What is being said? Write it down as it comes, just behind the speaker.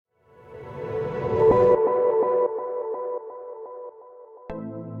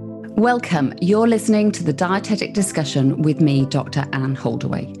Welcome. You're listening to the Dietetic Discussion with me, Dr. Anne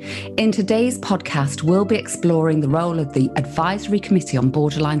Holdaway. In today's podcast, we'll be exploring the role of the Advisory Committee on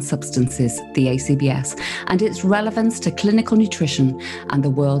Borderline Substances, the ACBS, and its relevance to clinical nutrition and the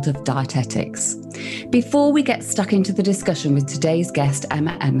world of dietetics. Before we get stuck into the discussion with today's guest,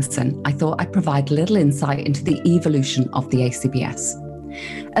 Emma Emerson, I thought I'd provide a little insight into the evolution of the ACBS.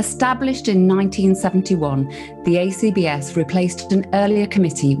 Established in 1971, the ACBS replaced an earlier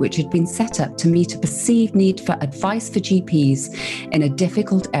committee which had been set up to meet a perceived need for advice for GPs in a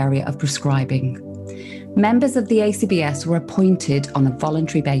difficult area of prescribing. Members of the ACBS were appointed on a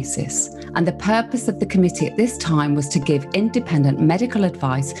voluntary basis, and the purpose of the committee at this time was to give independent medical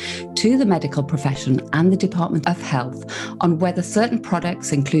advice to the medical profession and the Department of Health on whether certain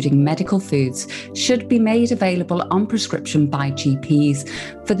products, including medical foods, should be made available on prescription by GPs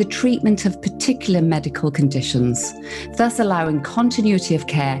for the treatment of particular medical conditions, thus allowing continuity of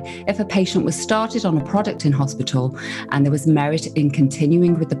care if a patient was started on a product in hospital and there was merit in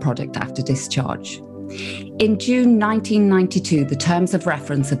continuing with the product after discharge. In June 1992, the terms of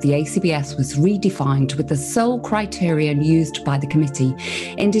reference of the ACBS was redefined with the sole criterion used by the committee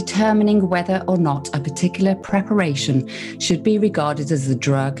in determining whether or not a particular preparation should be regarded as a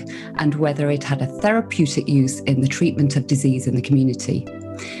drug and whether it had a therapeutic use in the treatment of disease in the community,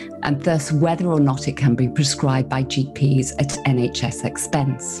 and thus whether or not it can be prescribed by GPs at NHS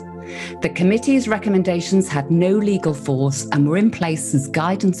expense. The committee's recommendations had no legal force and were in place as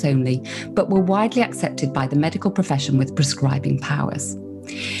guidance only, but were widely accepted by the medical profession with prescribing powers.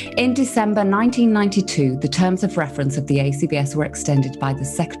 In December 1992, the terms of reference of the ACBS were extended by the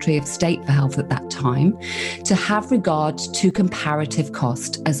Secretary of State for Health at that time to have regard to comparative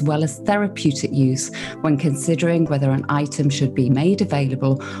cost as well as therapeutic use when considering whether an item should be made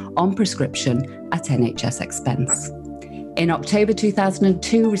available on prescription at NHS expense. In October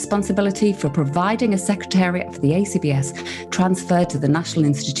 2002, responsibility for providing a secretariat for the ACBS transferred to the National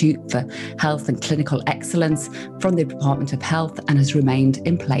Institute for Health and Clinical Excellence from the Department of Health and has remained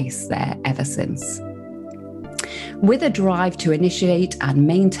in place there ever since. With a drive to initiate and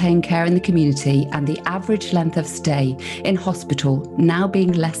maintain care in the community and the average length of stay in hospital now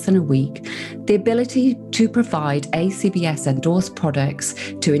being less than a week, the ability to provide ACBS endorsed products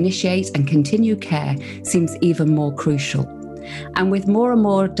to initiate and continue care seems even more crucial. And with more and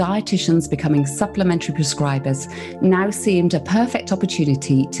more dietitians becoming supplementary prescribers, now seemed a perfect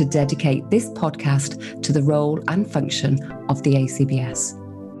opportunity to dedicate this podcast to the role and function of the ACBS.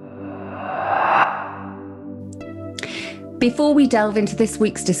 Before we delve into this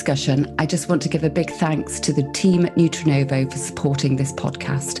week's discussion, I just want to give a big thanks to the team at Nutrinovo for supporting this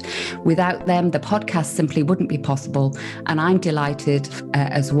podcast. Without them, the podcast simply wouldn't be possible, and I'm delighted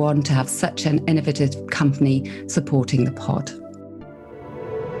as one to have such an innovative company supporting the pod.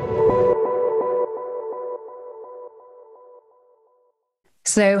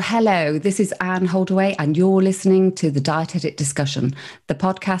 So hello, this is Anne Holdaway and you're listening to the Dietetic Discussion, the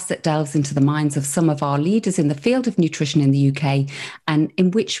podcast that delves into the minds of some of our leaders in the field of nutrition in the UK and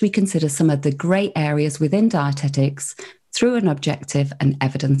in which we consider some of the grey areas within dietetics through an objective and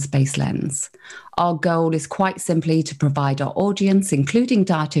evidence-based lens. Our goal is quite simply to provide our audience, including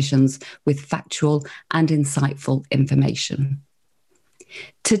dietitians, with factual and insightful information.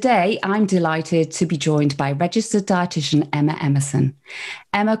 Today, I'm delighted to be joined by registered dietitian Emma Emerson.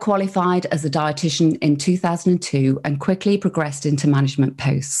 Emma qualified as a dietitian in 2002 and quickly progressed into management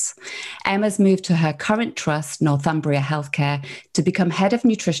posts. Emma's moved to her current trust, Northumbria Healthcare, to become head of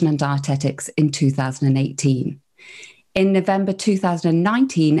nutrition and dietetics in 2018. In November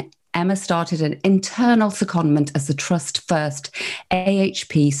 2019, Emma started an internal secondment as the Trust First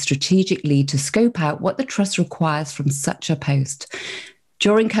AHP strategic lead to scope out what the Trust requires from such a post.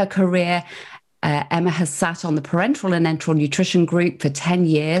 During her career, Emma has sat on the parental and enteral nutrition group for 10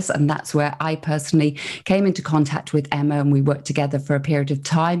 years, and that's where I personally came into contact with Emma and we worked together for a period of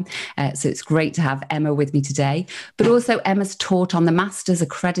time. So it's great to have Emma with me today. But also Emma's taught on the Masters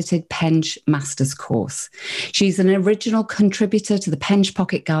Accredited Penge Masters course. She's an original contributor to the Penge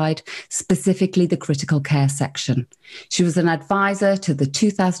Pocket Guide, specifically the critical care section. She was an advisor to the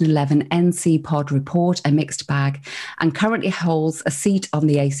 2011 NC Pod report, A Mixed Bag, and currently holds a seat on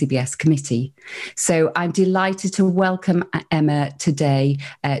the ACBS committee. So I'm delighted to welcome Emma today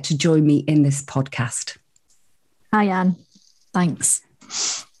to join me in this podcast. Hi, Anne. Thanks.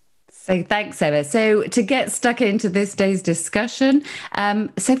 So thanks, Emma. So to get stuck into this day's discussion,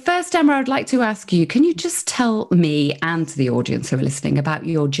 so first, Emma, I'd like to ask you, can you just tell me and the audience who are listening about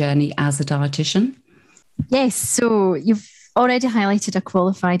your journey as a dietitian? Yes, so you've already highlighted I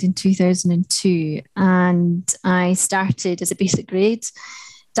qualified in 2002 and I started as a basic grade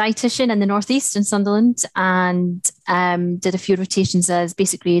dietitian in the Northeast in Sunderland, and did a few rotations as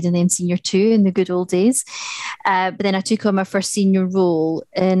basic grade and then senior 2 in the good old days. But then I took on my first senior role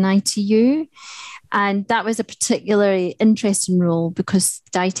in ITU. And that was a particularly interesting role because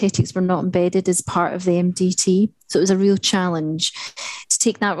dietetics were not embedded as part of the MDT. So it was a real challenge to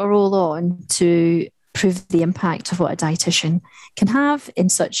take that role on to prove the impact of what a dietitian can have in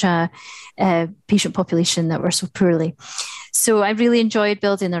such a patient population that were so poorly. So I really enjoyed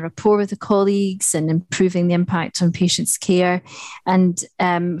building a rapport with the colleagues and improving the impact on patients' care, and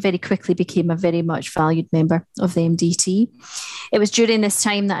very quickly became a very much valued member of the MDT. It was during this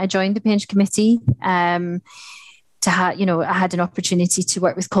time that I joined the Penge Committee. I had an opportunity to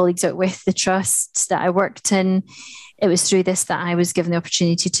work with colleagues out with the trust that I worked in. It was through this that I was given the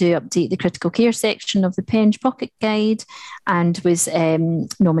opportunity to update the critical care section of the Penge Pocket Guide, and was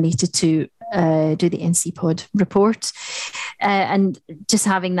nominated to do the NCPOD report. And just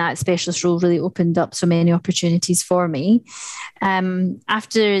having that specialist role really opened up so many opportunities for me.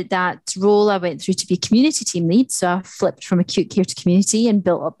 After that role, I went through to be community team lead. So I flipped from acute care to community and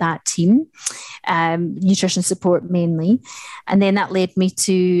built up that team, nutrition support mainly. And then that led me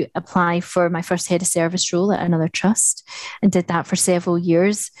to apply for my first head of service role at another trust, and did that for several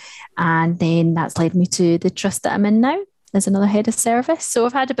years. And then that's led me to the trust that I'm in now as another head of service. So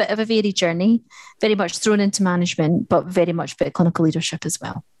I've had a bit of a varied journey, very much thrown into management, but very much a bit of clinical leadership as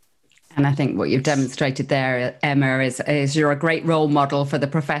well. And I think what you've demonstrated there, Emma, is you're a great role model for the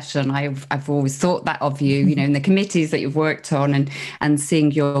profession. I've always thought that of you, in the committees that you've worked on, and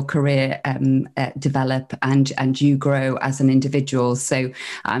seeing your career develop and you grow as an individual. So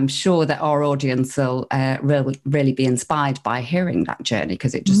I'm sure that our audience will really be inspired by hearing that journey,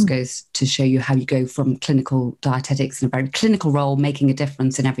 because it just goes to show you how you go from clinical dietetics in a very clinical role, making a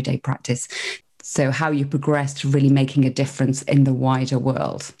difference in everyday practice. So how you progress to really making a difference in the wider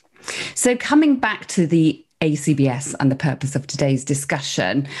world. So coming back to the ACBS and the purpose of today's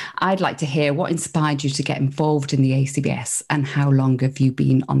discussion, I'd like to hear what inspired you to get involved in the ACBS, and how long have you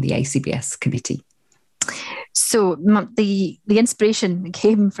been on the ACBS committee? So the inspiration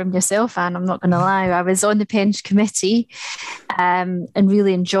came from yourself, Anne, I'm not going to lie. I was on the Penge committee and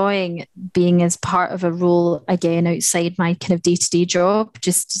really enjoying being as part of a role, again, outside my kind of day-to-day job,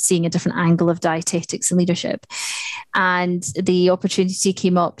 just seeing a different angle of dietetics and leadership. And the opportunity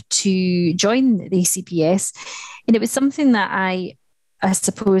came up to join the ACBS. And it was something that I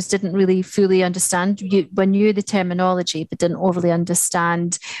suppose didn't really fully understand. I knew the terminology, but didn't overly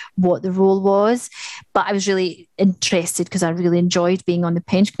understand what the role was. But I was really interested because I really enjoyed being on the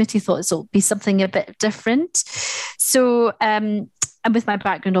Penge committee. Thought this will be something a bit different. So, and with my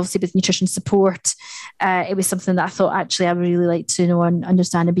background, obviously with nutrition support, it was something that I thought actually I would really like to know and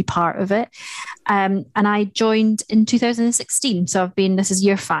understand and be part of it. And I joined in 2016. So this is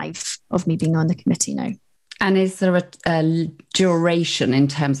year 5 of me being on the committee now. And is there a duration in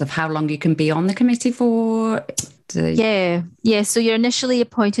terms of how long you can be on the committee for? Yeah. So you're initially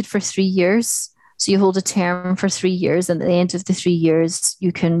appointed for 3 years. So you hold a term for 3 years, and at the end of the 3 years,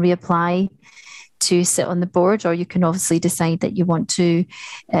 you can reapply to sit on the board, or you can obviously decide that you want to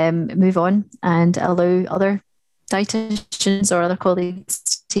move on and allow other dietitians or other colleagues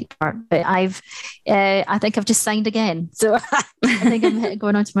to take part. But I think I've just signed again, so I think I'm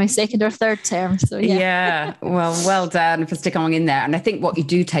going on to my 2nd or 3rd term. So yeah. Well done for sticking on in there. And I think what you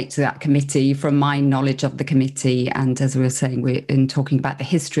do take to that committee, from my knowledge of the committee, and as we were saying, we're in talking about the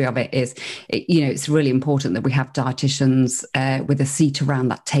history of it, is it's really important that we have dietitians with a seat around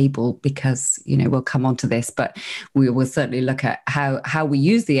that table, because we'll come on to this, but we will certainly look at how we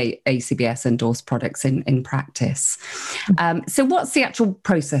use the ACBS endorsed products in practice. So what's the actual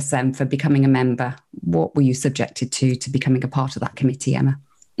process then for becoming a member? What were you subjected to becoming a part of that committee, Emma?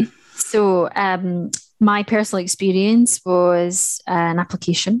 So my personal experience was an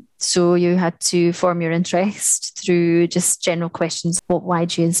application. So you had to form your interest through just general questions. Why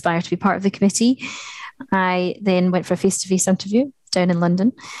do you aspire to be part of the committee? I then went for a face-to-face interview down in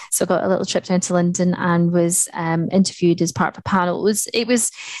London. So I got a little trip down to London and was interviewed as part of a panel. It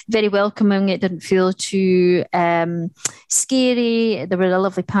was very welcoming. It didn't feel too scary. They were a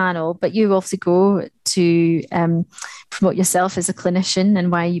lovely panel, but you obviously go to promote yourself as a clinician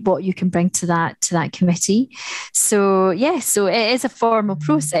and what you can bring to that committee. So so it is a formal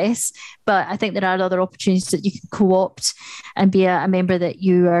process, but I think there are other opportunities that you can co-opt and be a member that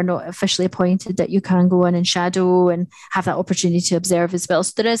you are not officially appointed, that you can go in and shadow and have that opportunity to observe as well.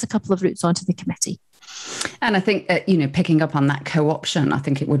 So there is a couple of routes onto the committee. And I think, picking up on that co-option, I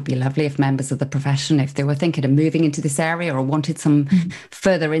think it would be lovely if members of the profession, if they were thinking of moving into this area or wanted some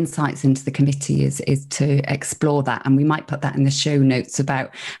further insights into the committee, is to explore that. And we might put that in the show notes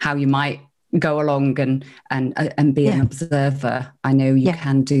about how you might go along and be an observer. I know you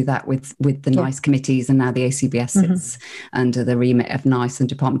can do that with the NICE committees, and now the ACBS sits under the remit of NICE and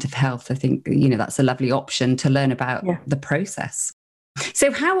Department of Health. I think, that's a lovely option to learn about the process.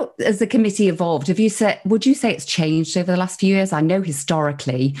 So how has the committee evolved? Would you say it's changed over the last few years? I know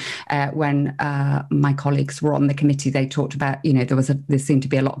historically, when my colleagues were on the committee, they talked about, there seemed to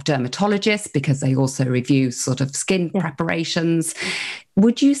be a lot of dermatologists because they also review sort of skin preparations.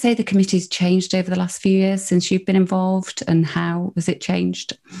 Would you say the committee's changed over the last few years since you've been involved, and how has it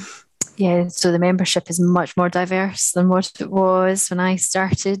changed? Yeah, so the membership is much more diverse than what it was when I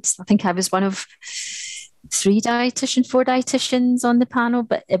started. I think I was one of 4 dietitians on the panel,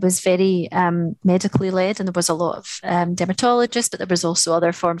 but it was very medically led, and there was a lot of dermatologists, but there was also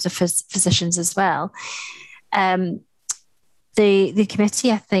other forms of physicians as well. The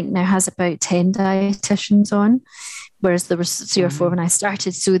committee, I think, now has about 10 dietitians on, whereas there was 3 or 4 when I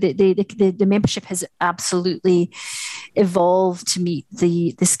started. So the membership has absolutely evolved to meet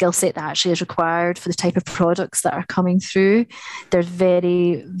the skill set that actually is required for the type of products that are coming through. They're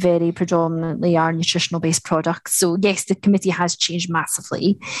very, very predominantly are nutritional-based products. So yes, the committee has changed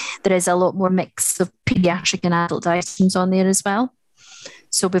massively. There is a lot more mix of paediatric and adult dietitians on there as well.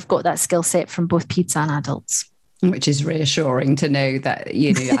 So we've got that skill set from both peds and adults. Which is reassuring to know that,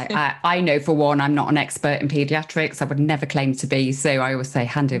 I know for one, I'm not an expert in paediatrics. I would never claim to be. So I always say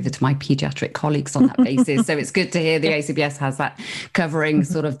hand over to my paediatric colleagues on that basis. So it's good to hear the ACBS has that covering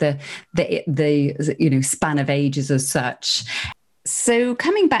sort of the span of ages as such. So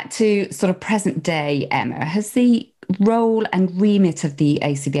coming back to sort of present day, Emma, has the role and remit of the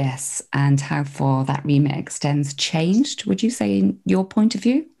ACBS and how far that remit extends changed, would you say, in your point of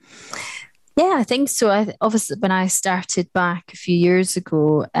view? Yeah, I think so. Obviously, when I started back a few years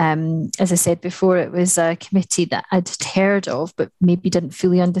ago, as I said before, it was a committee that I'd heard of, but maybe didn't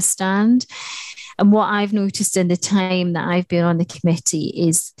fully understand. And what I've noticed in the time that I've been on the committee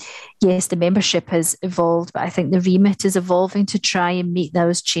is, yes, the membership has evolved, but I think the remit is evolving to try and meet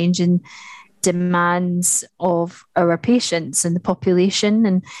those changing demands of our patients and the population.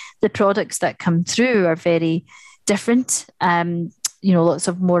 And the products that come through are very different. Lots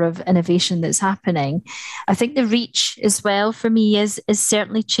of more of innovation that's happening. I think the reach as well for me is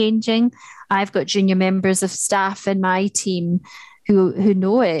certainly changing. I've got junior members of staff in my team who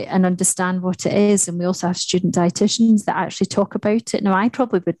know it and understand what it is. And we also have student dietitians that actually talk about it. Now, I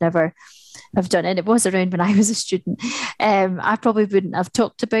probably would never have done it. It was around when I was a student. I probably wouldn't have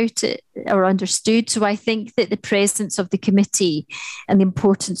talked about it or understood. So I think that the presence of the committee and the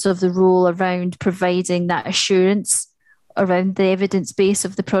importance of the role around providing that assurance around the evidence base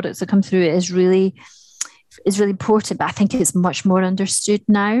of the products that come through is really important, but I think it's much more understood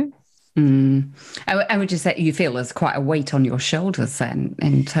now. I would just say you feel there's quite a weight on your shoulders then,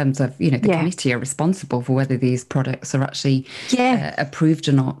 in terms of, the committee are responsible for whether these products are actually approved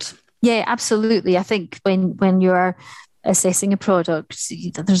or not. Yeah, absolutely. I think when you're assessing a product,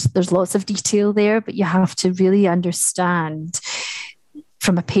 there's lots of detail there, but you have to really understand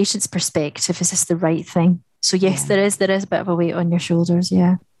from a patient's perspective, is this the right thing? So yes, there is a bit of a weight on your shoulders.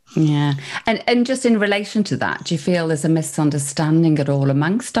 Yeah. Yeah. And just in relation to that, do you feel there's a misunderstanding at all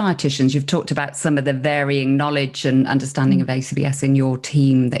amongst dietitians? You've talked about some of the varying knowledge and understanding of ACBS in your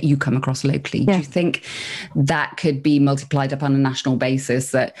team that you come across locally. Yeah. Do you think that could be multiplied up on a national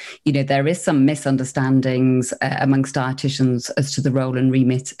basis, that, there is some misunderstandings amongst dietitians as to the role and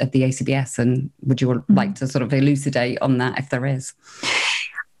remit of the ACBS? And would you like to sort of elucidate on that if there is?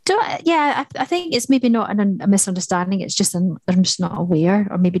 I think it's maybe not a misunderstanding. It's just they're just not aware,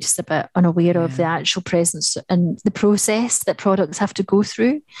 or maybe just a bit unaware of the actual presence and the process that products have to go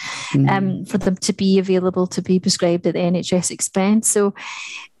through for them to be available to be prescribed at the NHS expense. So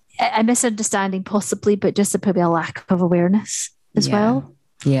a misunderstanding possibly, but just probably a lack of awareness as well.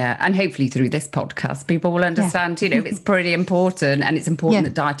 Yeah, and hopefully through this podcast, people will understand, it's pretty important, and it's important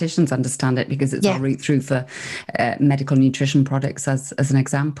that dietitians understand it, because it's our route through for medical nutrition products, as an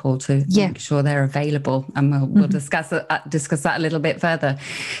example, to make sure they're available. And we'll discuss that a little bit further.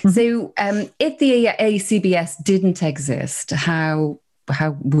 So if the ACBS didn't exist, how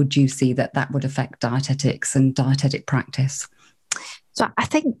would you see that would affect dietetics and dietetic practice? So I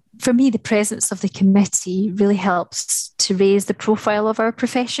think for me, the presence of the committee really helps to raise the profile of our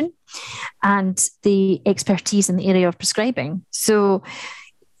profession and the expertise in the area of prescribing. So,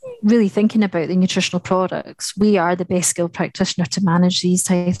 really thinking about the nutritional products, we are the best skilled practitioner to manage these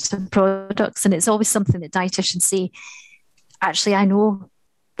types of products. And it's always something that dietitians say, actually, I know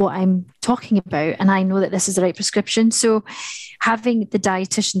what I'm talking about and I know that this is the right prescription. So having the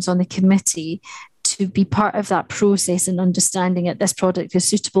dietitians on the committee to be part of that process and understanding that this product is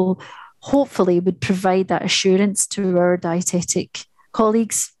suitable, hopefully would provide that assurance to our dietetic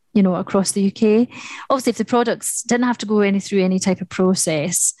colleagues, across the UK. Obviously, if the products didn't have to go through any type of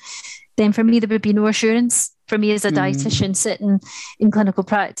process, then for me, there would be no assurance for me as a dietitian sitting in clinical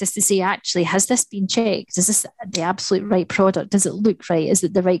practice to say, actually, has this been checked? Is this the absolute right product? Does it look right? Is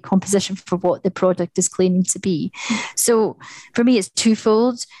it the right composition for what the product is claiming to be? So for me, it's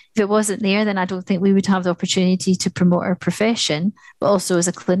twofold. If it wasn't there, then I don't think we would have the opportunity to promote our profession. But also as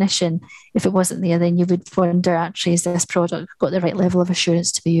a clinician, if it wasn't there, then you would wonder, actually, is this product got the right level of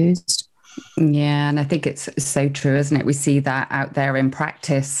assurance to be used? Yeah, and I think it's so true, isn't it? We see that out there in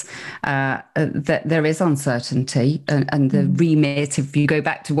practice, that there is uncertainty, and the remit, if you go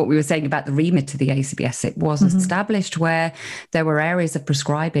back to what we were saying about the remit of the ACBS, it was established where there were areas of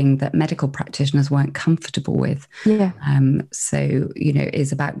prescribing that medical practitioners weren't comfortable with. Yeah. So, it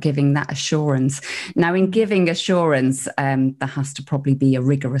is about giving that assurance. Now, in giving assurance, there has to probably be a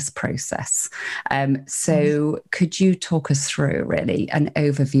rigorous process. So could you talk us through really an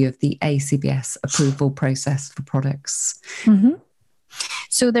overview of the ACBS approval process for products?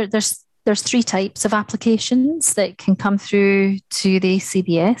 So there's 3 types of applications that can come through to the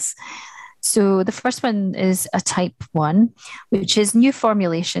ACBS. So the first one is a type 1, which is new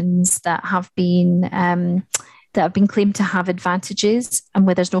formulations that have been claimed to have advantages and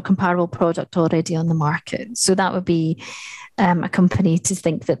where there's no comparable product already on the market. So that would be a company to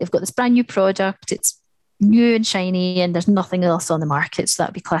think that they've got this brand new product, it's new and shiny, and there's nothing else on the market. So that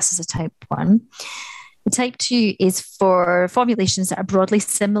would be classed as a type 1. The type 2 is for formulations that are broadly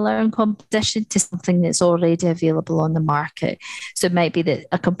similar in composition to something that's already available on the market. So it might be that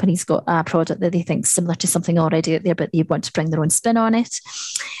a company's got a product that they think is similar to something already out there, but they want to bring their own spin on it.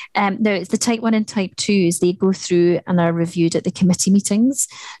 Now, it's the type 1 and type 2s, they go through and are reviewed at the committee meetings.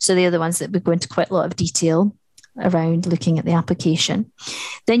 So they're the ones that would go into quite a lot of detail around looking at the application.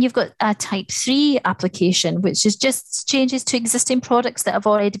 Then you've got a type 3 application, which is just changes to existing products that have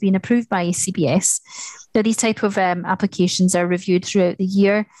already been approved by ACBS. Now, these type of applications are reviewed throughout the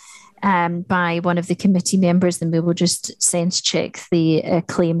year by one of the committee members, and we will just sense check the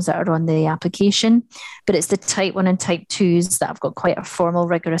claims that are on the application. But it's the type 1 and type 2s that have got quite a formal,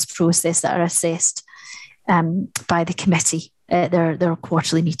 rigorous process that are assessed by the committee. There are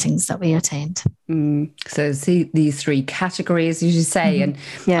quarterly meetings that we attend. So see these 3 categories, as you say, and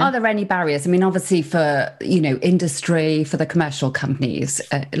are there any barriers? I mean, obviously for, industry, for the commercial companies,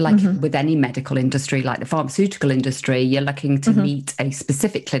 like with any medical industry, like the pharmaceutical industry, you're looking to meet a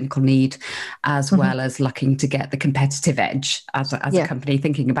specific clinical need, as well as looking to get the competitive edge as a company,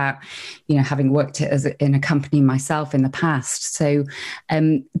 thinking about, having worked in a company myself in the past. So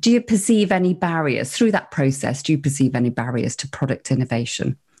do you perceive any barriers through that process? Do you perceive any barriers to product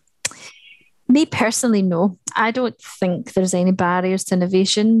innovation? Me personally, no. I don't think there's any barriers to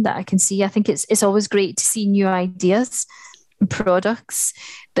innovation that I can see. I think it's always great to see new ideas and products,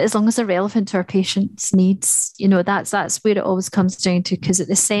 but as long as they're relevant to our patients' needs, that's where it always comes down to, because at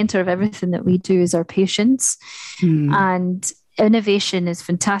the centre of everything that we do is our patients. And innovation is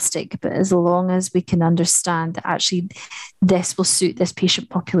fantastic, but as long as we can understand that actually this will suit this patient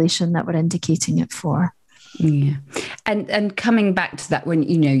population that we're indicating it for. Yeah. And coming back to that, when,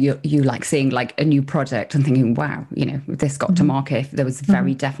 you like seeing like a new product and thinking, wow, if this got to market, there was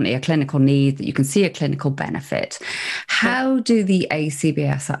very definitely a clinical need, that you can see a clinical benefit. How do the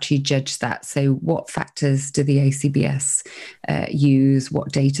ACBS actually judge that? So what factors do the ACBS use?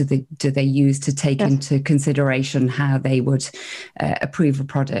 What data do they use to take into consideration how they would approve a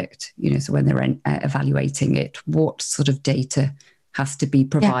product? So when they're evaluating it, what sort of data has to be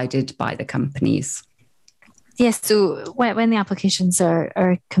provided by the companies? Yes, so when the applications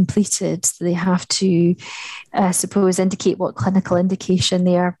are completed, they have to, indicate what clinical indication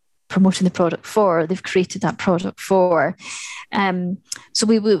they are promoting the product for, they've created that product for. So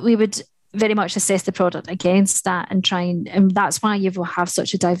we would very much assess the product against that and and that's why you will have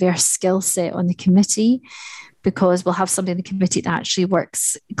such a diverse skill set on the committee, because we'll have somebody in the committee that actually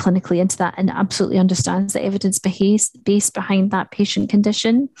works clinically into that and absolutely understands the evidence base behind that patient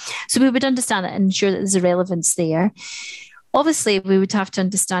condition. So we would understand that and ensure that there's a relevance there. Obviously, we would have to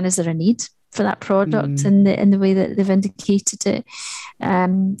understand, is there a need for that product in the way that they've indicated it?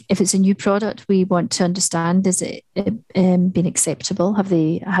 If it's a new product, we want to understand, is it been acceptable? Have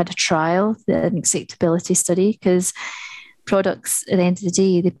they had a trial, an acceptability study? Because products, at the end of the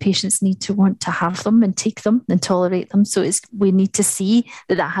day, the patients need to want to have them and take them and tolerate them. So we need to see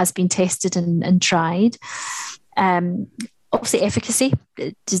that has been tested and tried. Obviously, efficacy,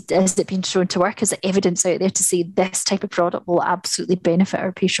 has it been shown to work? Is there evidence out there to say this type of product will absolutely benefit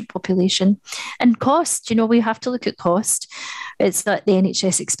our patient population? And cost, we have to look at cost. It's not the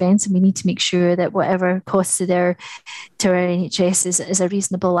NHS expense, and we need to make sure that whatever costs are there to our NHS is a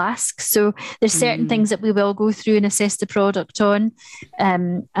reasonable ask. So there's certain things that we will go through and assess the product on,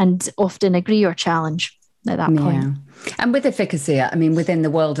 and often agree or challenge at that point. And with efficacy, I mean, within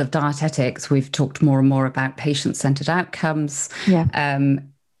the world of dietetics, we've talked more and more about patient-centered outcomes.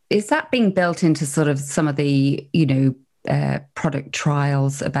 Is that being built into sort of some of the, product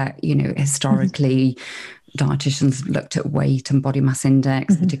trials about, historically, dietitians looked at weight and body mass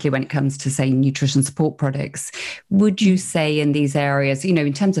index, particularly when it comes to, say, nutrition support products. Would you say in these areas,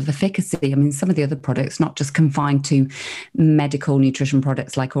 in terms of efficacy, I mean, some of the other products, not just confined to medical nutrition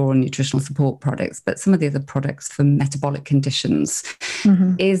products like oral nutritional support products, but some of the other products for metabolic conditions,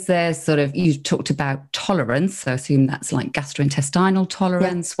 is there sort of, you talked about tolerance, so I assume that's like gastrointestinal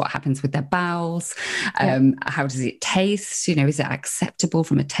tolerance, what happens with their bowels, how does it taste, is it acceptable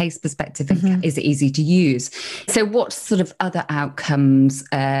from a taste perspective, is it easy to use? So what sort of other outcomes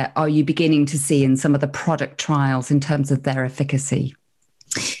are you beginning to see in some of the product trials in terms of their efficacy?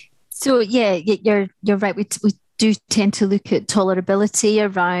 So, you're right. We do tend to look at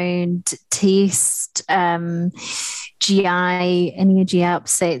tolerability around taste, GI, any GI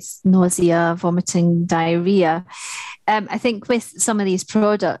upsets, nausea, vomiting, diarrhea. I think with some of these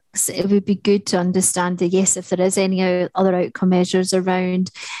products, it would be good to understand that, yes, if there is any other outcome measures around,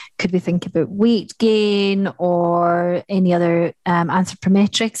 could we think about weight gain or any other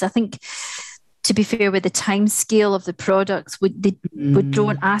anthropometrics? I think, to be fair, with the time scale of the products, we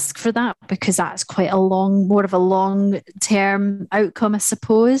don't ask for that because that's quite more of a long-term outcome, I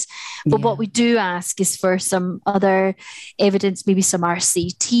suppose. But what we do ask is for some other evidence, maybe some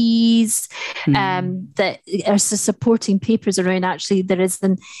RCTs, that are supporting papers around actually there is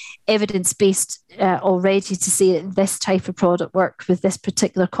an evidence-based already to say that this type of product works with this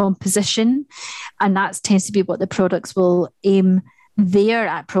particular composition. And that tends to be what the products will aim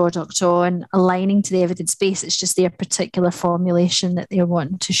their product on, aligning to the evidence base. It's just their particular formulation that they're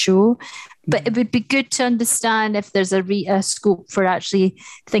wanting to show. But it would be good to understand if there's a scope for actually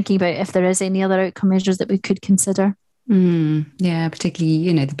thinking about if there is any other outcome measures that we could consider. Yeah,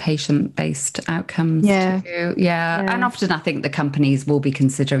 particularly, the patient-based outcomes. Too. And often I think the companies will be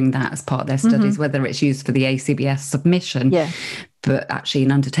considering that as part of their studies, whether it's used for the ACBS submission, but actually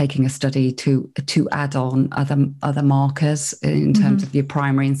in undertaking a study to add on other markers in terms of your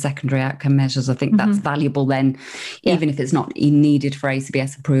primary and secondary outcome measures. I think that's valuable then, even if it's not needed for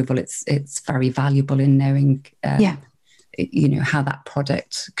ACBS approval, it's very valuable in knowing how that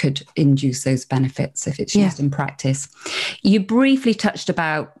product could induce those benefits if it's used in practice. You briefly touched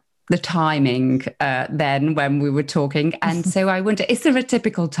about the timing then when we were talking. And so I wonder, is there a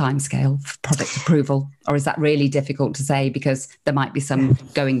typical timescale for product approval, or is that really difficult to say because there might be some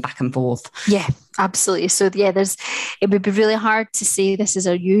going back and forth? Yeah, absolutely. So it would be really hard to say this is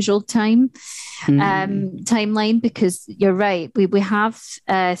our usual timeline, because you're right. We have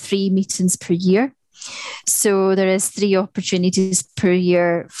 3 meetings per year. So there is 3 opportunities per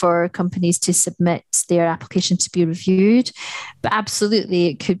year for companies to submit their application to be reviewed. But absolutely,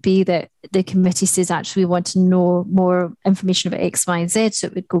 it could be that the committee says, actually, we want to know more information about X, Y, and Z. So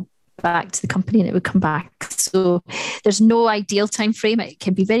it would go back to the company and it would come back. So there's no ideal time frame. It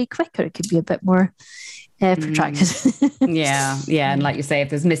can be very quick or it could be a bit more protracted. And like you say,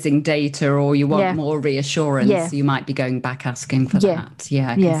 if there's missing data or you want more reassurance, you might be going back asking for that.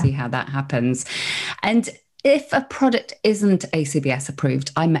 I can see how that happens. And if a product isn't ACBS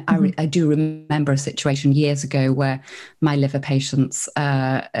approved, I do remember a situation years ago where my liver patients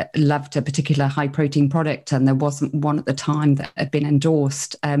loved a particular high protein product and there wasn't one at the time that had been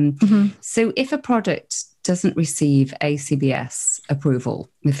endorsed. So if a product doesn't receive ACBS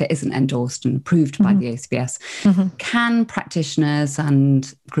approval, if it isn't endorsed and approved by the ACBS, can practitioners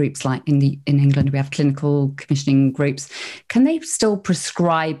and groups like in England, we have clinical commissioning groups, can they still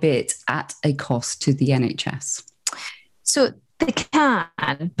prescribe it at a cost to the NHS? So they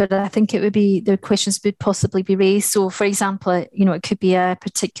can, but I think the questions would possibly be raised. So, for example, it could be a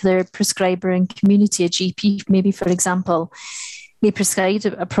particular prescriber in community, a GP, maybe, for example, may prescribe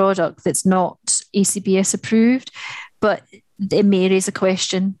a product that's not ACBS approved, but it may raise a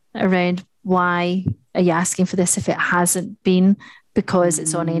question around why are you asking for this if it hasn't been, because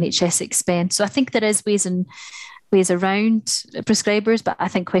it's on NHS expense. So I think there is ways around prescribers, but I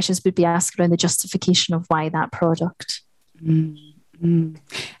think questions would be asked around the justification of why that product. Mm.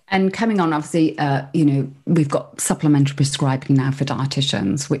 And coming on, obviously, we've got supplementary prescribing now for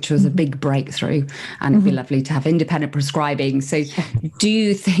dietitians, which was a big breakthrough, and it'd be lovely to have independent prescribing. So do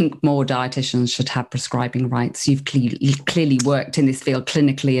you think more dietitians should have prescribing rights? You've clearly worked in this field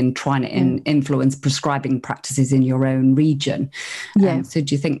clinically and trying to influence prescribing practices in your own region. So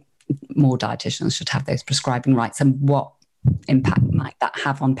do you think more dietitians should have those prescribing rights, and what impact might that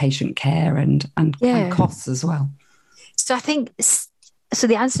have on patient care and costs as well? So I think... So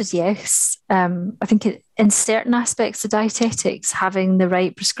the answer is yes. I think in certain aspects of dietetics, having the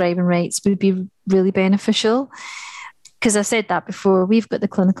right prescribing rights would be really beneficial. Because I said that before, we've got the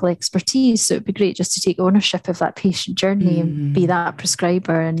clinical expertise, so it'd be great just to take ownership of that patient journey and be that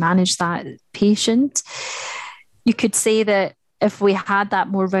prescriber and manage that patient. You could say that if we had that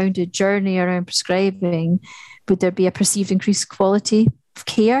more rounded journey around prescribing, would there be a perceived increased quality of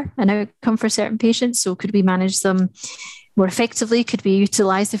care and outcome for certain patients? So could we manage them more effectively? Could we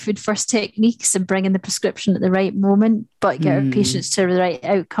utilise the food first techniques and bring in the prescription at the right moment, but get our patients to the right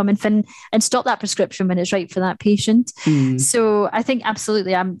outcome and stop that prescription when it's right for that patient? So I think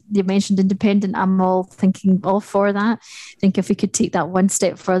absolutely, you mentioned independent, I'm all for that. I think if we could take that one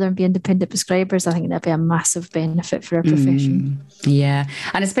step further and be independent prescribers, I think that'd be a massive benefit for our profession. Yeah.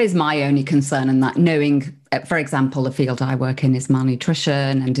 And I suppose my only concern in that, knowing, for example, the field I work in is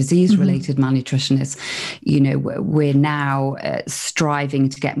malnutrition and disease-related malnutrition, is, we're now striving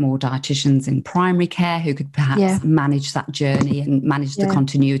to get more dietitians in primary care who could perhaps manage that journey and manage the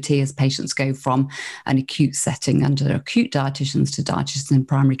continuity as patients go from an acute setting under acute dietitians to dietitians in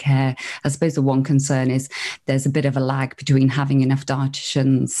primary care. I suppose the one concern is there's a bit of a lag between having enough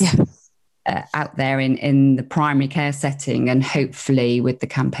dietitians out there in the primary care setting, and hopefully with the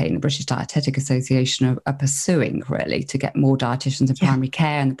campaign the British Dietetic Association are pursuing, really, to get more dietitians in primary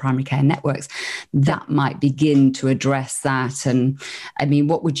care and the primary care networks, that might begin to address that. And I mean,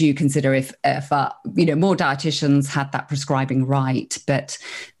 what would you consider if more dietitians had that prescribing right, but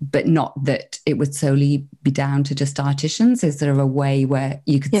not that it would solely be down to just dietitians? Is there a way where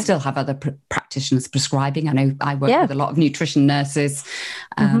you could still have other practitioners prescribing? I know I work with a lot of nutrition nurses,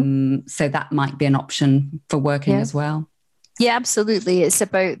 so that might be an option for working as well. Yeah, absolutely. It's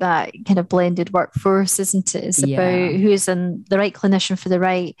about that kind of blended workforce, isn't it? It's about who's in the right clinician for the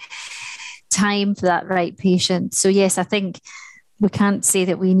right time for that right patient. So yes, I think we can't say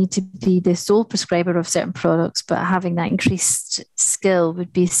that we need to be the sole prescriber of certain products, but having that increased skill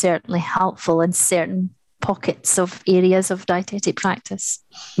would be certainly helpful in certain pockets of areas of dietetic practice.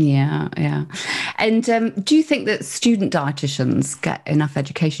 Yeah. And do you think that student dietitians get enough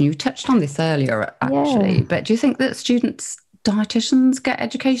education? You touched on this earlier, actually, but do you think that dietitians get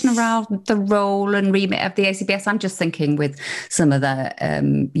education around the role and remit of the ACBS? I'm just thinking with some of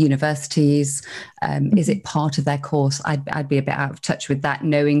the universities, is it part of their course? I'd be a bit out of touch with that,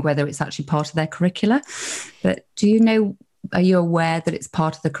 knowing whether it's actually part of their curricula. But do you know, are you aware that it's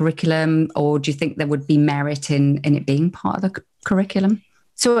part of the curriculum, or do you think there would be merit in it being part of the curriculum?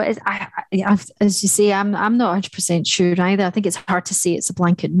 So as you say, I'm not 100% sure either. I think it's hard to say it's a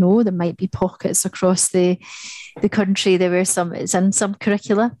blanket no. There might be pockets across the country there where it's in some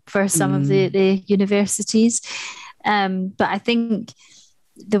curricula for some of the universities. But I think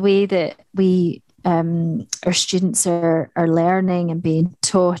the way that our students are learning and being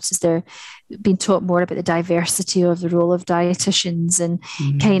taught is they're being taught more about the diversity of the role of dietitians, and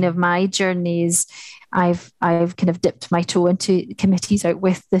kind of my journeys. I've kind of dipped my toe into committees out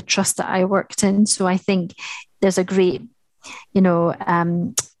with the trust that I worked in. So I think there's a great,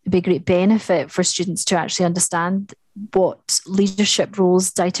 great benefit for students to actually understand what leadership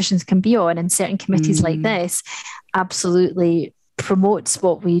roles dietitians can be on, and certain committees like this absolutely promotes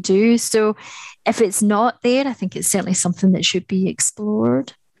what we do. So if it's not there, I think it's certainly something that should be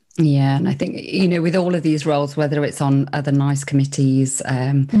explored. Yeah, and I think, with all of these roles, whether it's on other NICE committees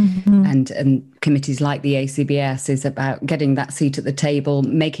and committees like the ACBS, is about getting that seat at the table,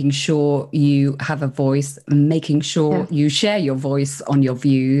 making sure you have a voice, making sure you share your voice on your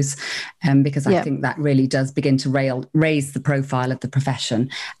views, because I think that really does begin to raise the profile of the profession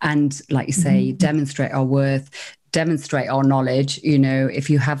and, like you say, demonstrate our worth, demonstrate our knowledge. If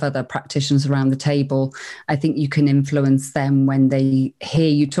you have other practitioners around the table, I think you can influence them when they hear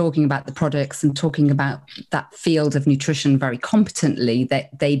you talking about the products and talking about that field of nutrition very competently,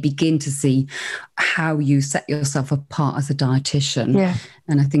 that they begin to see how you set yourself apart as a dietitian. Yeah.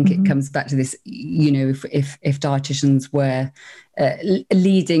 And I think it comes back to this, if dietitians were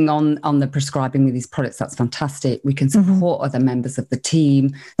leading on the prescribing of these products, that's fantastic. We can support other members of the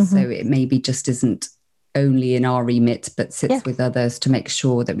team. So it maybe just isn't only in our remit, but sits with others to make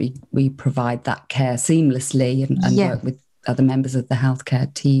sure that we provide that care seamlessly and work with other members of the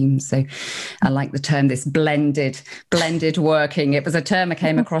healthcare team. So I like the term, this blended working. It was a term I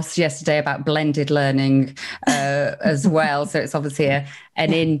came across yesterday about blended learning as well. So it's obviously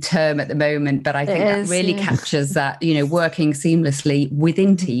an in term at the moment, but I think that really captures that, working seamlessly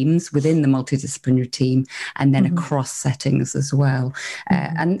within teams, within the multidisciplinary team, and then across settings as well.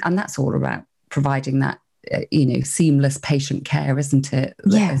 And that's all about providing that seamless patient care, isn't it?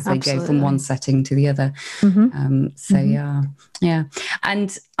 As they go from one setting to the other. Yeah.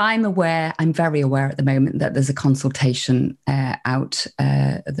 And I'm very aware at the moment that there's a consultation out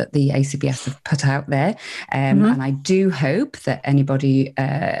that the ACBS have put out there. And I do hope that anybody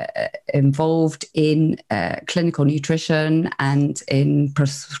involved in clinical nutrition and in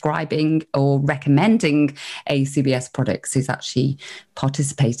prescribing or recommending ACBS products is actually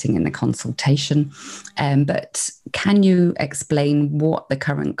participating in the consultation. But can you explain what the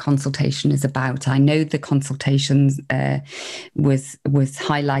current consultation is about? I know the consultations was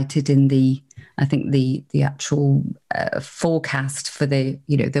highlighted in the actual forecast for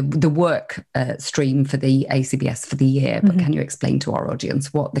the work stream for the ACBS for the year. But can you explain to our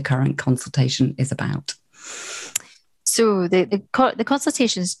audience what the current consultation is about? So the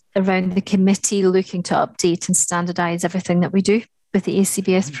consultations around the committee looking to update and standardise everything that we do with the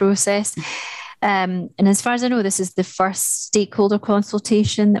ACBS process. And as far as I know, this is the first stakeholder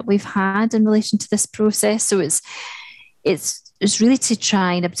consultation that we've had in relation to this process. So it's really to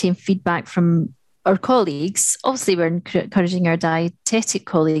try and obtain feedback from our colleagues. Obviously, we're encouraging our dietetic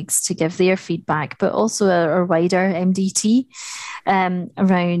colleagues to give their feedback, but also our wider MDT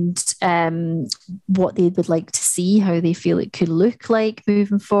around what they would like to see, how they feel it could look like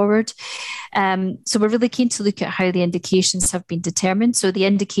moving forward. So we're really keen to look at how the indications have been determined. So the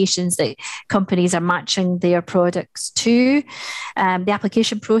indications that companies are matching their products to, the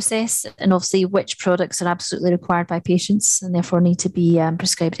application process, and obviously which products are absolutely required by patients and therefore need to be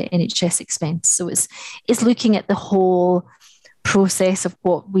prescribed at NHS expense. So it's looking at the whole process of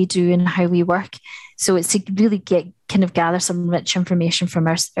what we do and how we work. So it's to really gather some rich information from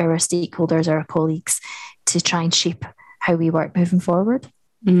our stakeholders, our colleagues, to try and shape how we work moving forward.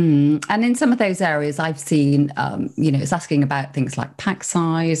 And in some of those areas I've seen, it's asking about things like pack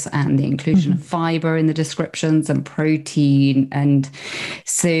size and the inclusion of fibre in the descriptions and protein. And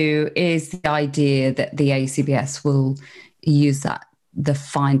so is the idea that the ACBS will use the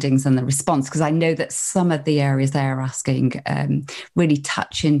findings and the response, because I know that some of the areas they're asking really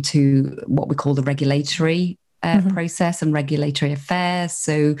touch into what we call the regulatory process and regulatory affairs.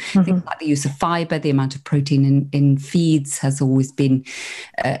 So things like the use of fibre, the amount of protein in feeds has always been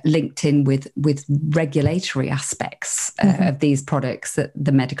linked in with regulatory aspects of these products that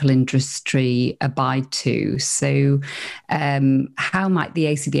the medical industry abide to. So how might the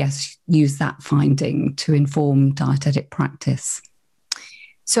ACBS use that finding to inform dietetic practice?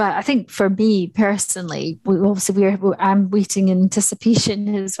 So I think for me personally, I'm waiting in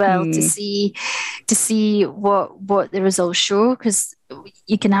anticipation as well to see what the results show, because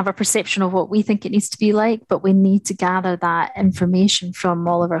you can have a perception of what we think it needs to be like, but we need to gather that information from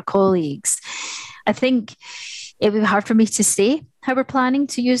all of our colleagues. I think it would be hard for me to say how we're planning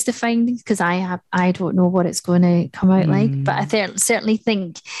to use the findings, because I don't know what it's going to come out like. But I certainly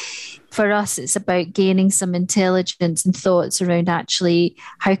think for us, it's about gaining some intelligence and thoughts around actually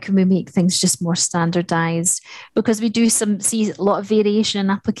how can we make things just more standardized, because we do see a lot of variation in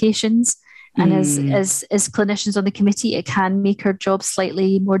applications. And as clinicians on the committee, it can make our job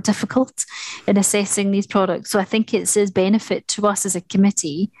slightly more difficult in assessing these products. So I think it's a benefit to us as a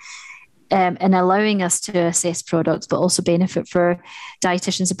committee in allowing us to assess products, but also benefit for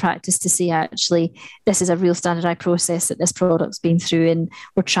dietitians in practice to see actually this is a real standardized process that this product's been through, and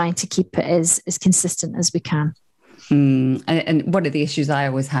we're trying to keep it as consistent as we can. And one of the issues I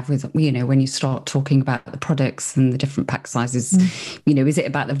always have with, when you start talking about the products and the different pack sizes, is it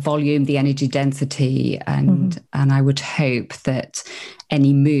about the volume, the energy density? And I would hope that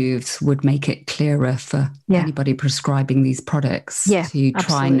any moves would make it clearer for anybody prescribing these products to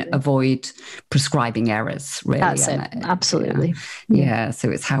try and avoid prescribing errors, really. That's it. Absolutely. So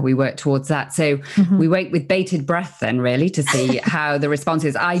it's how we work towards that. So we wait with bated breath then, really, to see how the response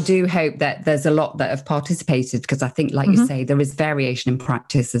is. I do hope that there's a lot that have participated, because I think, like you say, there is variation in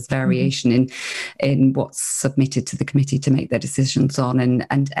practice, there's variation in what's submitted to the committee to make their decisions on,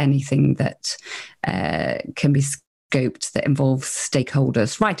 and anything that can be scoped that involves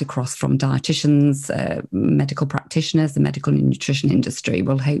stakeholders right across from dietitians, medical practitioners, the medical and nutrition industry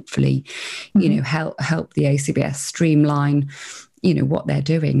will hopefully, help the ACBS streamline what they're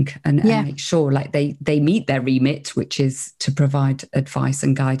doing and make sure like they meet their remit, which is to provide advice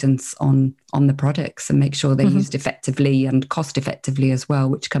and guidance on the products and make sure they're used effectively and cost effectively as well,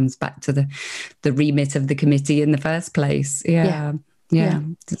 which comes back to the remit of the committee in the first place. Yeah,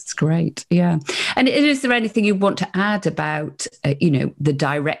 that's great. Yeah. And is there anything you want to add about, the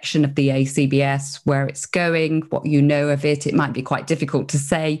direction of the ACBS, where it's going, what you know of it? It might be quite difficult to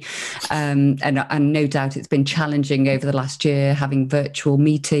say. And no doubt it's been challenging over the last year, having virtual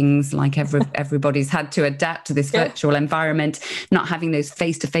meetings, like everybody's had to adapt to this virtual environment, not having those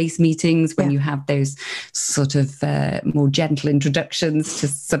face-to-face meetings when you have those sort of more gentle introductions to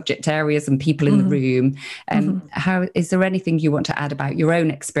subject areas and people in the room. How is there anything you want to add about your own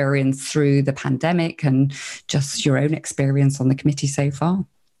experience through the pandemic and just your own experience on the committee so far?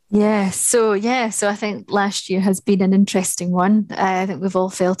 So I think last year has been an interesting one. I think we've all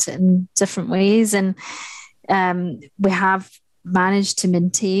felt it in different ways, and we have managed to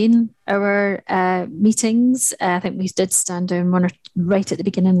maintain our meetings. I think we did stand down one right at the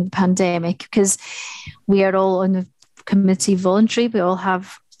beginning of the pandemic because we are all on the committee voluntary. We all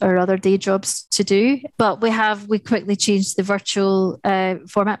have our other day jobs to do, but we quickly changed the virtual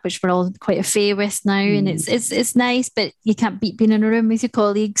format, which we're all quite a fay with now, and it's nice, but you can't beat being in a room with your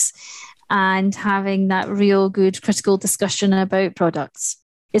colleagues and having that real good critical discussion about products.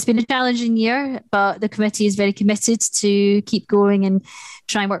 It's been a challenging year, but the committee is very committed to keep going and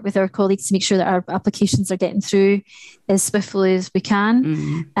try and work with our colleagues to make sure that our applications are getting through as swiftly as we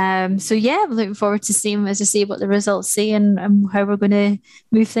can. I'm looking forward to seeing, as I say, what the results say and how we're going to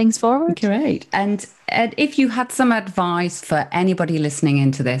move things forward. Great. And Ed, if you had some advice for anybody listening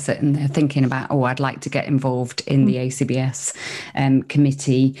into this and they're thinking about, I'd like to get involved in the ACBS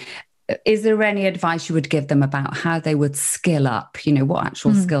committee, is there any advice you would give them about how they would skill up? What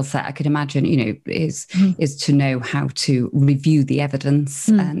actual skill set? I could imagine, is to know how to review the evidence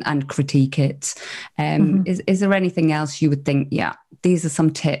and critique it. Is there anything else you would think, these are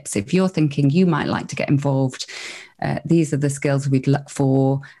some tips. If you're thinking you might like to get involved, these are the skills we'd look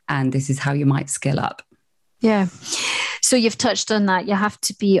for, and this is how you might skill up. Yeah. So you've touched on that. You have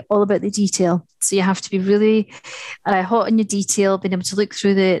to be all about the detail. So you have to be really hot on your detail, being able to look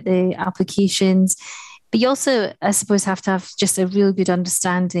through the applications. But you also, I suppose, have to have just a really good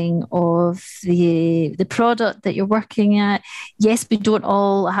understanding of the product that you're working at. Yes, we don't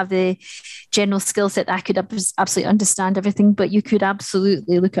all have the general skill set that I could absolutely understand everything, but you could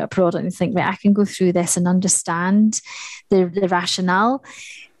absolutely look at a product and think, right, I can go through this and understand the rationale.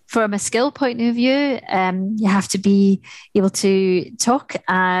 From a skill point of view, you have to be able to talk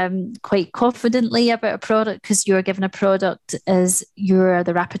quite confidently about a product because you're given a product as you're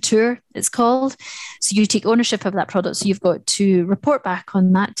the rapporteur, it's called. So you take ownership of that product. So you've got to report back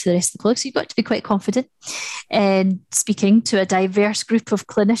on that to the rest of the colleagues. So you've got to be quite confident in speaking to a diverse group of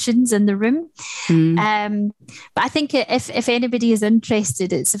clinicians in the room. But I think if anybody is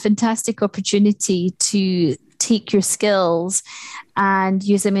interested, it's a fantastic opportunity to take your skills and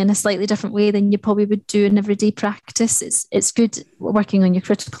use them in a slightly different way than you probably would do in everyday practice. It's good working on your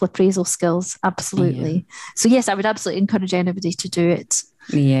critical appraisal skills, absolutely. So yes, I would absolutely encourage anybody to do it.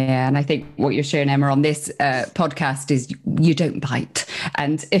 Yeah, and I think what you're showing, Emma, on this podcast is you don't bite.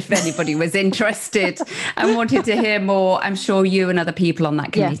 And if anybody was interested and wanted to hear more, I'm sure you and other people on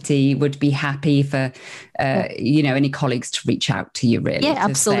that committee would be happy for, any colleagues to reach out to you, really. Yeah,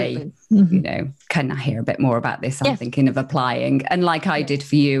 absolutely. Say, can I hear a bit more about this? I'm thinking of applying. And like I did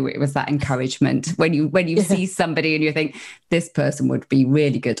for you, it was that encouragement when you see somebody and you think this person would be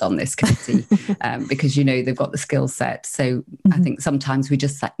really good on this committee because they've got the skill set. So I think sometimes we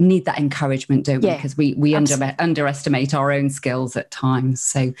just need that encouragement, don't we? Because we underestimate our own skills at times.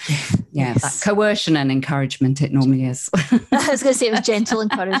 So that coercion and encouragement, it normally is. I was going to say it was gentle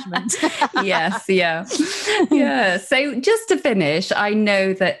encouragement. Yes, yeah. So just to finish, I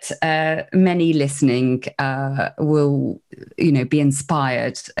know that many listening will, be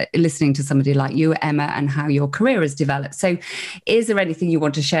inspired listening to somebody like you, Emma, and how your career has developed. So is there anything you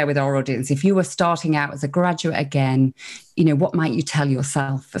want to share with our audience? If you were starting out as a graduate again, what might you tell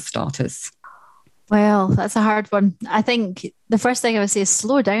yourself for starters? Well, that's a hard one. I think the first thing I would say is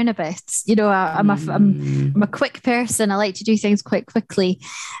slow down a bit. I'm a quick person. I like to do things quite quickly.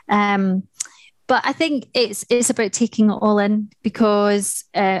 But I think it's about taking it all in because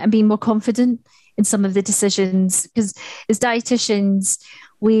and being more confident in some of the decisions. Because as dietitians,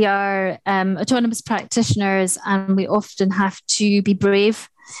 we are autonomous practitioners and we often have to be brave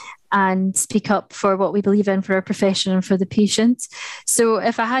and speak up for what we believe in for our profession and for the patient. So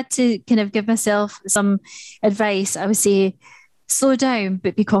if I had to kind of give myself some advice, I would say slow down,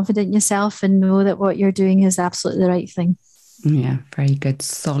 but be confident in yourself and know that what you're doing is absolutely the right thing. Yeah, very good,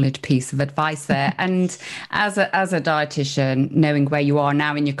 solid piece of advice there. And as a dietitian, knowing where you are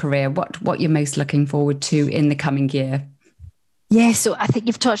now in your career, what you're most looking forward to in the coming year? Yeah, so I think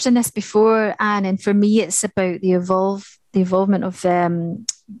you've touched on this before, Anne, and for me, it's about the involvement of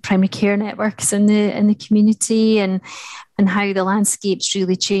primary care networks in the community, and how the landscape's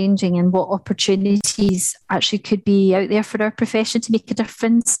really changing, and what opportunities actually could be out there for our profession to make a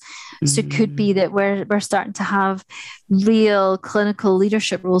difference. So it could be that we're starting to have real clinical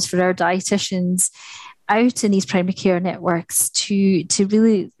leadership roles for our dietitians out in these primary care networks to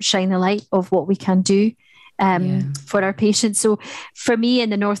really shine the light of what we can do for our patients. So for me in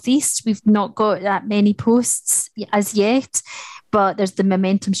the Northeast, we've not got that many posts as yet, but the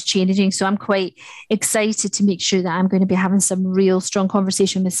momentum's changing. So I'm quite excited to make sure that I'm going to be having some real strong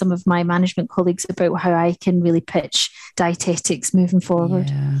conversation with some of my management colleagues about how I can really pitch dietetics moving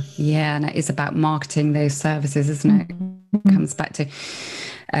forward. Yeah, and it is about marketing those services, isn't it? It comes back to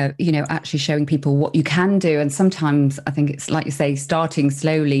actually showing people what you can do. And sometimes I think it's like you say, starting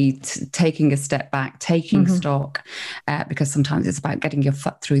slowly, taking a step back, taking stock, because sometimes it's about getting your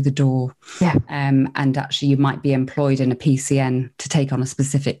foot through the door. Yeah. And actually you might be employed in a PCN to take on a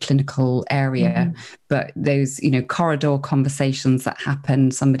specific clinical area, but those, corridor conversations that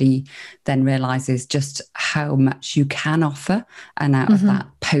happen, somebody then realizes just how much you can offer, and out of that,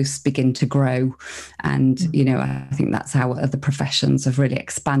 posts begin to grow. And, I think that's how other professions have really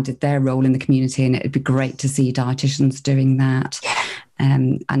expanded their role in the community. And it'd be great to see dietitians doing that,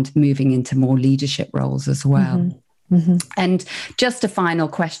 and moving into more leadership roles as well. And just a final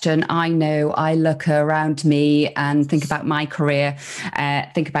question. I know I look around me and think about my career,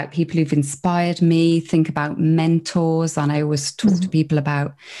 think about people who've inspired me, think about mentors. And I always talk to people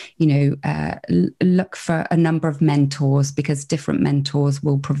about, look for a number of mentors, because different mentors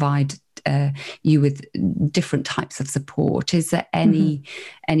will provide you with different types of support. Is there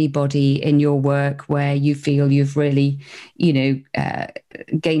anybody in your work where you feel you've really,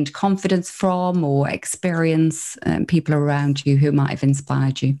 gained confidence from, or experience people around you who might have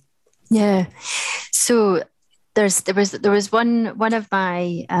inspired you? Yeah. So there was one of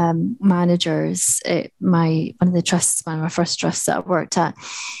my managers at one of the trusts, one of my first trusts that I worked at.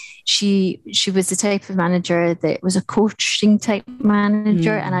 She was the type of manager that was a coaching type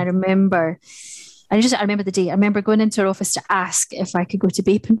manager. And I remember the day. I remember going into her office to ask if I could go to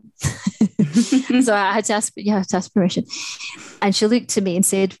Bacon. So I had to ask permission. And she looked at me and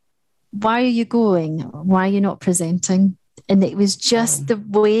said, "Why are you going? Why are you not presenting?" And it was just the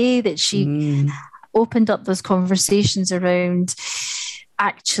way that she opened up those conversations around,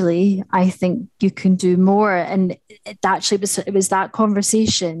 actually, I think you can do more. And it was that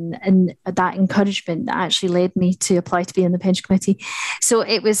conversation and that encouragement that actually led me to apply to be on the pension committee. So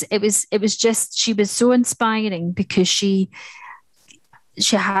it was just, she was so inspiring, because she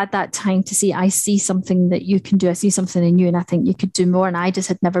had that time to say, I see something that you can do. I see something in you, and I think you could do more. And I just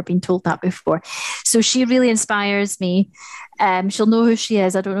had never been told that before. So she really inspires me. She'll know who she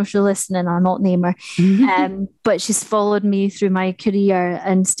is. I don't know if she'll listen, and I'll not name her. But she's followed me through my career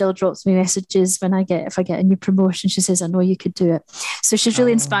and still drops me messages if I get a new promotion. She says, "I know you could do it." So she's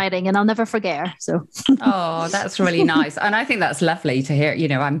really inspiring, and I'll never forget her. So that's really nice. And I think that's lovely to hear.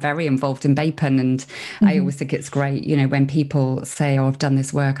 I'm very involved in BAPN, and I always think it's great, when people say, "Oh, I've done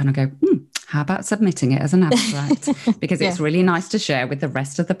this work," and I go, how about submitting it as an abstract? Because it's really nice to share with the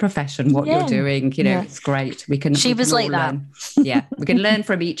rest of the profession what you're doing. It's great. She was like that. Yeah, we can learn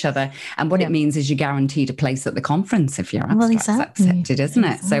from each other. And what it means is you're guaranteed a place at the conference if your abstract's accepted, isn't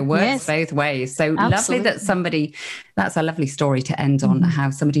it? So it works both ways. So lovely that that's a lovely story to end on, how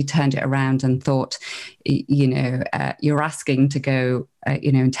somebody turned it around and thought, you're asking to go,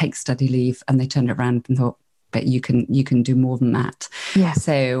 and take study leave, and they turned it around and thought, but you can do more than that. Yeah.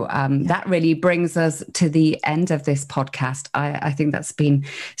 So that really brings us to the end of this podcast. I think that's been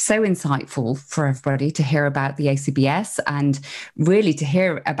so insightful for everybody to hear about the ACBS, and really to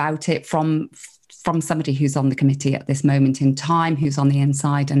hear about it from somebody who's on the committee at this moment in time, who's on the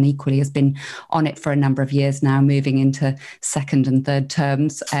inside, and equally has been on it for a number of years now, moving into second and third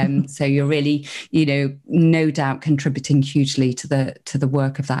terms. So you're really, no doubt contributing hugely to the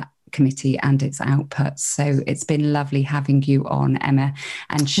work of that committee and its outputs. So it's been lovely having you on, Emma,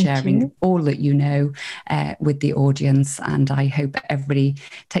 and sharing all that you know with the audience. And I hope everybody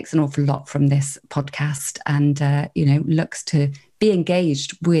takes an awful lot from this podcast and, looks to be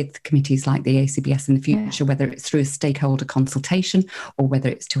engaged with committees like the ACBS in the future, whether it's through a stakeholder consultation or whether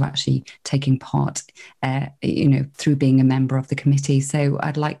it's to actually taking part, through being a member of the committee. So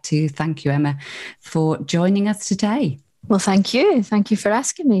I'd like to thank you, Emma, for joining us today. Well, thank you. Thank you for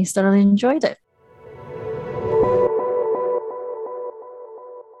asking me. Thoroughly enjoyed it.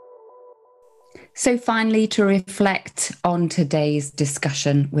 So finally, to reflect on today's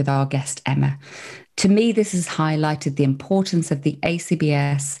discussion with our guest, Emma. To me, this has highlighted the importance of the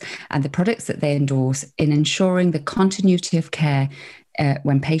ACBS and the products that they endorse in ensuring the continuity of care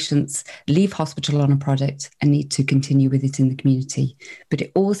when patients leave hospital on a product and need to continue with it in the community. But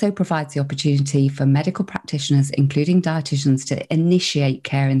it also provides the opportunity for medical practitioners, including dietitians, to initiate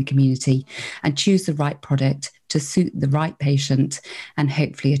care in the community and choose the right product to suit the right patient and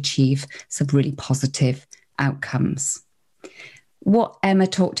hopefully achieve some really positive outcomes. What Emma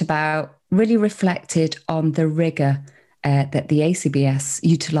talked about really reflected on the rigour that the ACBS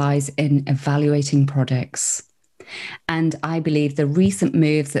utilise in evaluating products. And I believe the recent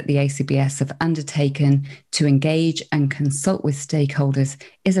moves that the ACBS have undertaken to engage and consult with stakeholders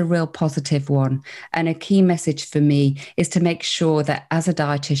is a real positive one. And a key message for me is to make sure that as a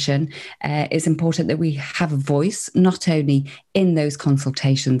dietitian, it's important that we have a voice, not only in those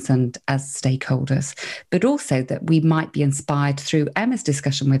consultations and as stakeholders, but also that we might be inspired through Emma's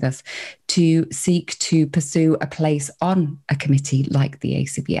discussion with us to seek to pursue a place on a committee like the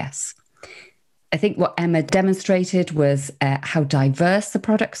ACBS. I think what Emma demonstrated was how diverse the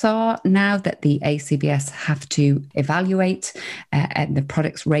products are now that the ACBS have to evaluate, and the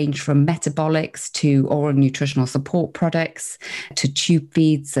products range from metabolics to oral nutritional support products to tube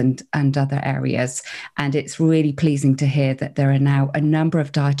feeds and other areas. And it's really pleasing to hear that there are now a number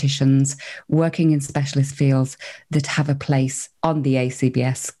of dietitians working in specialist fields that have a place on the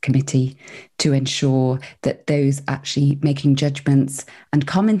ACBS committee to ensure that those actually making judgments and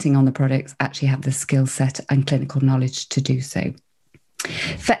commenting on the products actually have the skill set and clinical knowledge to do so.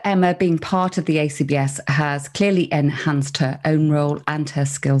 For Emma, being part of the ACBS has clearly enhanced her own role and her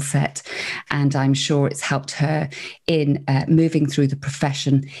skill set, and I'm sure it's helped her in moving through the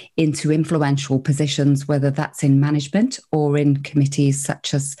profession into influential positions, whether that's in management or in committees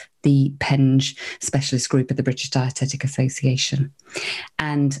such as the PENG specialist group of the British Dietetic Association.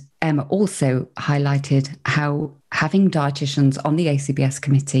 And Emma also highlighted how having dietitians on the ACBS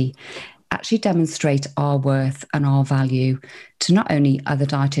committee actually demonstrate our worth and our value to not only other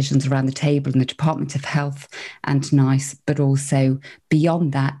dietitians around the table in the Department of Health and NICE, but also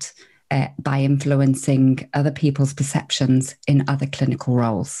beyond that by influencing other people's perceptions in other clinical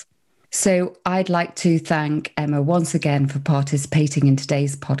roles. So I'd like to thank Emma once again for participating in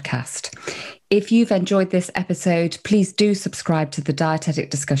today's podcast. If you've enjoyed this episode, please do subscribe to the Dietetic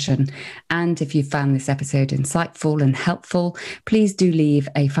Discussion. And if you found this episode insightful and helpful, please do leave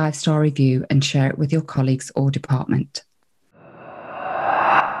a 5-star review and share it with your colleagues or department.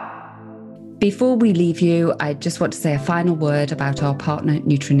 Before we leave you, I just want to say a final word about our partner,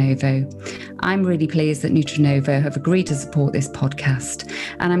 Nutrinovo. I'm really pleased that Nutrinovo have agreed to support this podcast,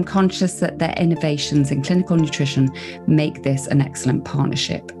 and I'm conscious that their innovations in clinical nutrition make this an excellent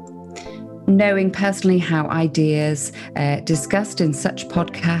partnership. Knowing personally how ideas discussed in such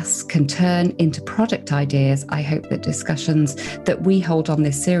podcasts can turn into product ideas, I hope that discussions that we hold on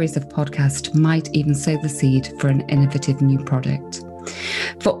this series of podcasts might even sow the seed for an innovative new product.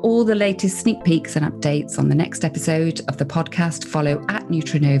 For all the latest sneak peeks and updates on the next episode of the podcast, follow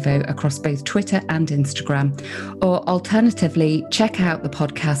 @Nutrinovo across both Twitter and Instagram, or alternatively, check out the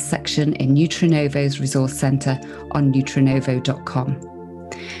podcast section in Nutrinovo's Resource Centre on nutrinovo.com.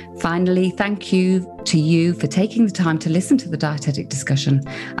 Finally, thank you to you for taking the time to listen to the Dietetic Discussion.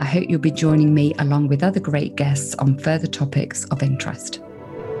 I hope you'll be joining me along with other great guests on further topics of interest.